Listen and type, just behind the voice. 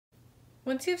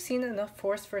Once you've seen enough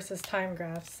force versus time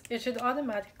graphs, it should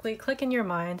automatically click in your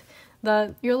mind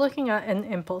that you're looking at an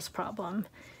impulse problem.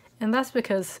 And that's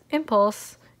because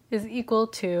impulse is equal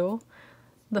to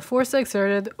the force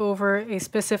exerted over a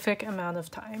specific amount of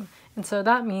time. And so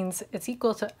that means it's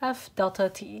equal to F delta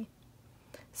t.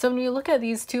 So when we look at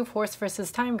these two force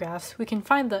versus time graphs, we can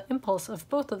find the impulse of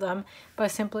both of them by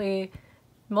simply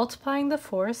multiplying the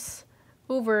force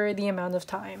over the amount of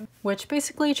time, which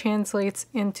basically translates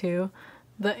into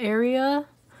the area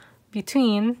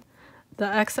between the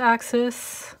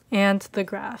x-axis and the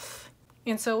graph.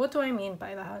 And so what do I mean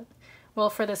by that? Well,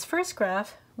 for this first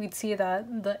graph, we'd see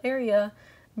that the area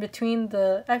between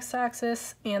the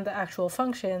x-axis and the actual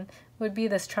function would be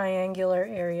this triangular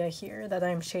area here that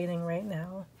I'm shading right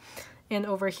now. And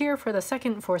over here for the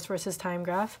second force versus time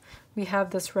graph, we have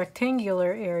this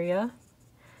rectangular area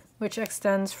which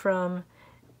extends from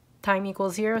time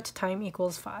equals 0 to time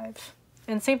equals 5.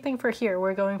 And same thing for here,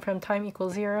 we're going from time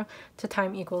equals 0 to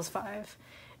time equals 5.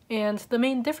 And the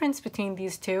main difference between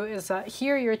these two is that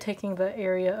here you're taking the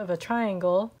area of a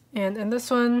triangle, and in this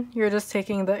one you're just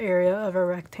taking the area of a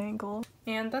rectangle.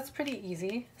 And that's pretty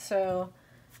easy. So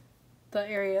the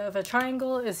area of a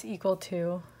triangle is equal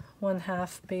to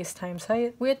 1/2 base times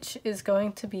height, which is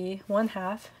going to be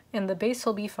 1/2, and the base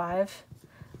will be 5.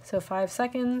 So 5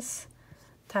 seconds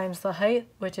times the height,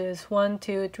 which is 1,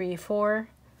 2, 3, 4.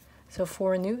 So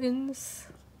 4 newtons,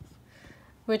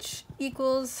 which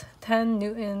equals 10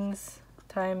 newtons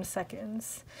times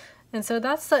seconds. And so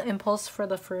that's the impulse for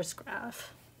the first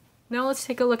graph. Now let's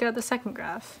take a look at the second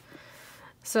graph.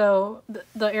 So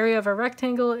the area of a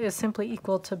rectangle is simply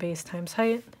equal to base times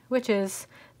height, which is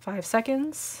 5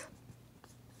 seconds,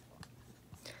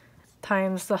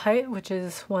 times the height, which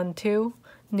is 1, 2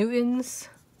 newtons.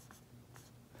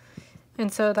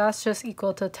 And so that's just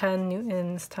equal to 10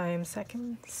 newtons times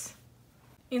seconds.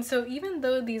 And so even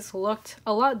though these looked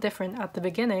a lot different at the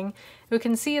beginning, we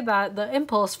can see that the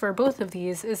impulse for both of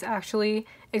these is actually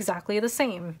exactly the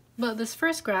same. But this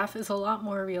first graph is a lot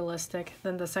more realistic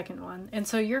than the second one, and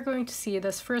so you're going to see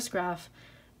this first graph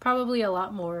probably a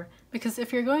lot more, because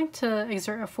if you're going to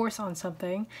exert a force on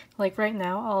something, like right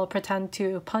now I'll pretend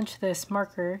to punch this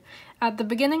marker, at the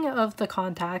beginning of the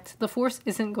contact the force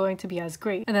isn't going to be as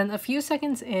great, and then a few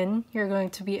seconds in you're going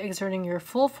to be exerting your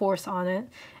full force on it,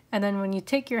 and then when you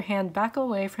take your hand back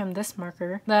away from this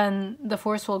marker, then the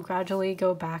force will gradually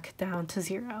go back down to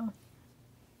 0.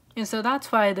 And so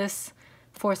that's why this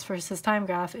force versus time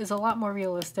graph is a lot more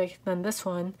realistic than this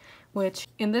one, which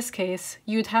in this case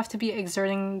you'd have to be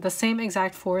exerting the same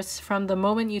exact force from the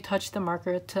moment you touch the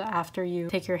marker to after you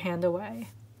take your hand away.